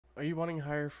Are you wanting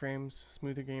higher frames,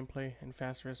 smoother gameplay, and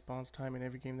faster response time in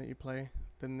every game that you play?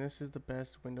 Then this is the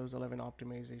best Windows 11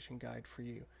 optimization guide for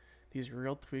you. These are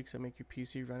real tweaks that make your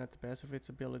PC run at the best of its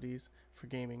abilities for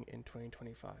gaming in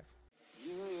 2025.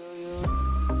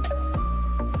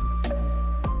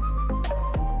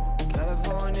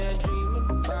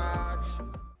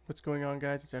 What's going on,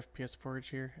 guys? It's FPS Forge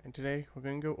here, and today we're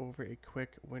going to go over a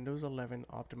quick Windows 11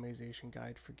 optimization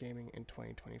guide for gaming in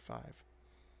 2025.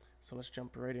 So let's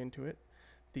jump right into it.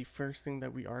 The first thing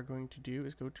that we are going to do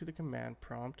is go to the command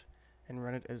prompt and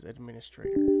run it as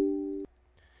administrator.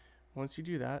 Once you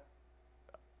do that,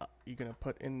 you're going to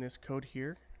put in this code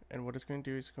here, and what it's going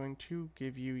to do is going to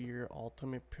give you your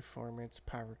ultimate performance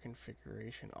power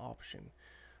configuration option.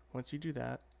 Once you do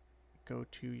that, go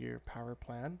to your power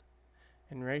plan,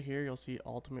 and right here you'll see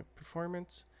ultimate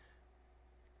performance.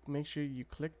 Make sure you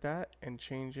click that and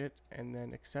change it and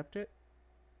then accept it.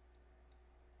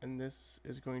 And this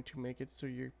is going to make it so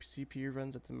your CPU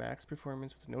runs at the max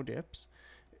performance with no dips.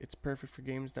 It's perfect for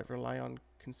games that rely on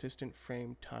consistent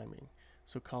frame timing.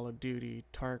 So Call of Duty,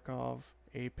 Tarkov,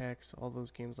 Apex, all those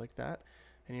games like that.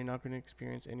 And you're not going to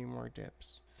experience any more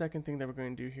dips. Second thing that we're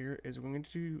going to do here is we're going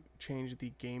to change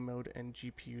the game mode and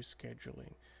GPU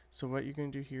scheduling. So what you're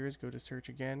going to do here is go to search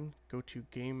again, go to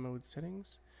game mode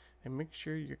settings, and make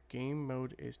sure your game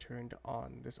mode is turned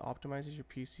on. This optimizes your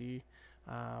PC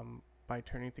by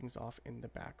turning things off in the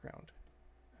background.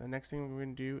 The next thing we're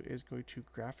going to do is go to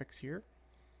graphics here,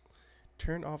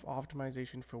 turn off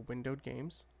optimization for windowed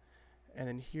games, and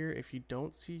then here, if you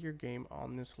don't see your game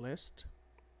on this list,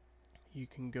 you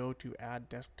can go to add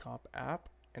desktop app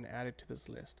and add it to this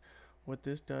list. What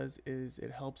this does is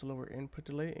it helps lower input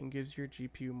delay and gives your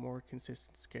GPU more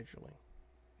consistent scheduling.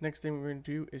 Next thing we're going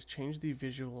to do is change the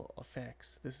visual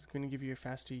effects. This is going to give you a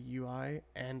faster UI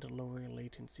and lower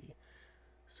latency.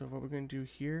 So what we're going to do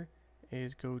here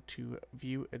is go to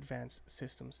View Advanced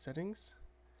System Settings,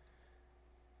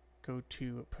 go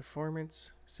to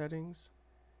Performance Settings,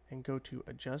 and go to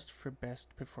Adjust for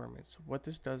Best Performance. What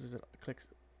this does is it clicks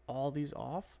all these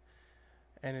off,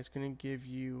 and it's going to give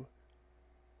you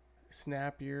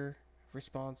snappier,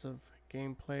 responsive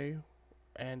gameplay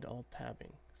and alt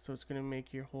tabbing. So it's going to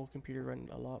make your whole computer run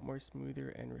a lot more smoother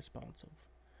and responsive.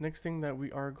 Next thing that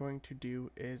we are going to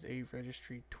do is a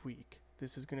registry tweak.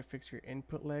 This is going to fix your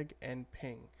input lag and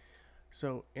ping.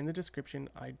 So in the description,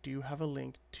 I do have a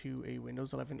link to a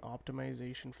Windows 11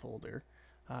 optimization folder.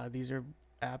 These are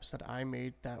apps that I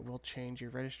made that will change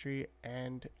your registry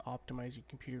and optimize your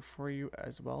computer for you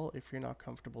as well if you're not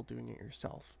comfortable doing it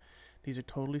yourself. These are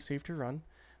totally safe to run.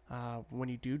 When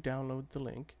you do download the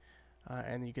link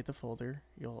and you get the folder,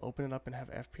 you'll open it up and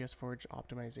have FPS Forge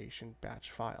optimization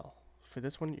batch file. For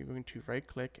this one, you're going to right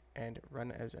click and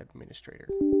run as administrator.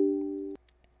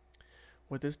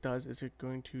 What this does is it's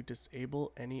going to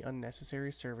disable any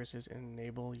unnecessary services and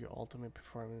enable your ultimate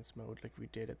performance mode like we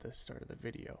did at the start of the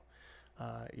video.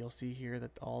 You'll see here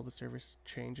that all the service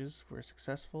changes were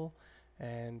successful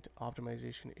and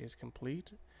optimization is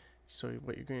complete. So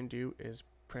what you're going to do is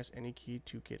press any key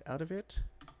to get out of it,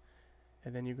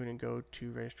 and then you're going to go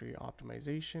to registry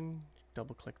optimization,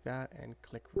 double click that and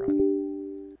click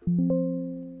run.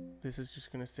 This is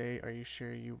just going to say, are you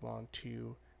sure you want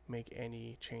to make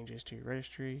any changes to your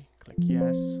registry? Click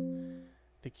yes.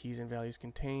 The keys and values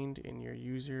contained in your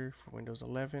user for Windows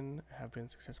 11 have been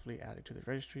successfully added to the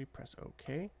registry. Press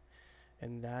OK,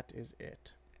 and that is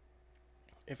it.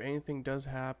 If anything does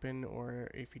happen or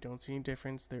if you don't see any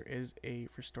difference, there is a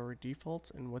restore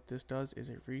defaults, and what this does is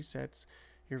it resets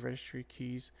your registry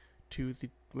keys to the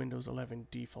Windows 11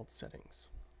 default settings.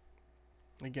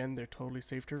 Again, they're totally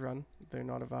safe to run. They're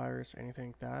not a virus or anything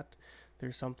like that.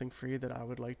 There's something free that I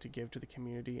would like to give to the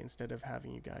community instead of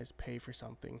having you guys pay for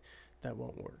something that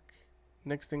won't work.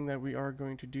 Next thing that we are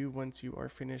going to do once you are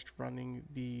finished running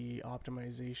the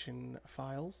optimization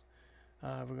files,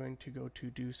 we're going to go to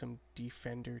do some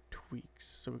Defender tweaks.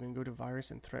 So we're going to go to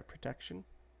Virus and Threat Protection.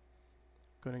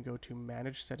 Going to go to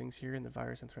Manage Settings here in the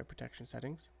Virus and Threat Protection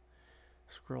settings.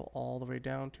 Scroll all the way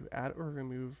down to Add or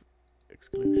Remove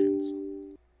Exclusions.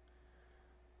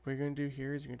 What you're going to do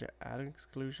here is you're going to add an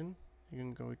exclusion. You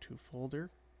can go to Folder,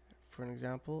 for an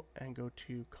example, and go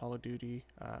to Call of Duty,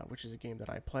 which is a game that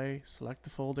I play. Select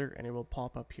the folder and it will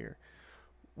pop up here.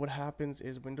 What happens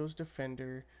is Windows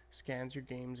Defender scans your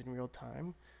games in real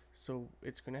time, so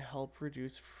it's going to help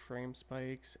reduce frame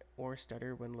spikes or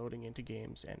stutter when loading into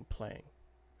games and playing.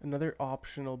 Another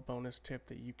optional bonus tip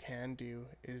that you can do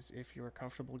is if you are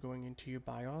comfortable going into your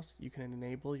BIOS, you can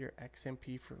enable your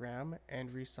XMP for RAM and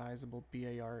resizable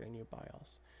BAR in your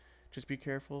BIOS. Just be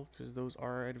careful because those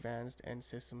are advanced and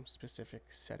system specific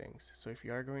settings. So if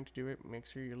you are going to do it, make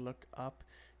sure you look up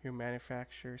your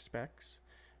manufacturer specs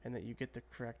and that you get the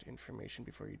correct information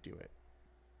before you do it.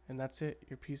 And that's it.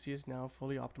 Your PC is now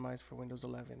fully optimized for Windows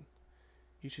 11.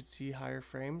 You should see higher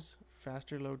frames,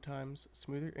 faster load times,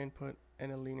 smoother input,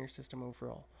 and a leaner system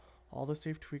overall. All the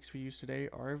safe tweaks we use today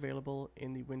are available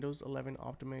in the Windows 11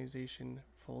 optimization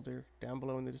folder down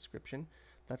below in the description.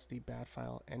 That's the bat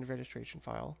file and registration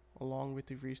file, along with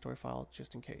the restore file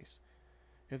just in case.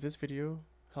 If this video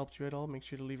helped you at all, make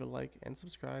sure to leave a like and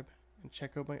subscribe, and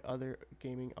check out my other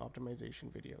gaming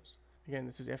optimization videos. Again,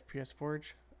 this is FPS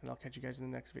Forge, and I'll catch you guys in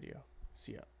the next video.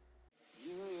 See ya.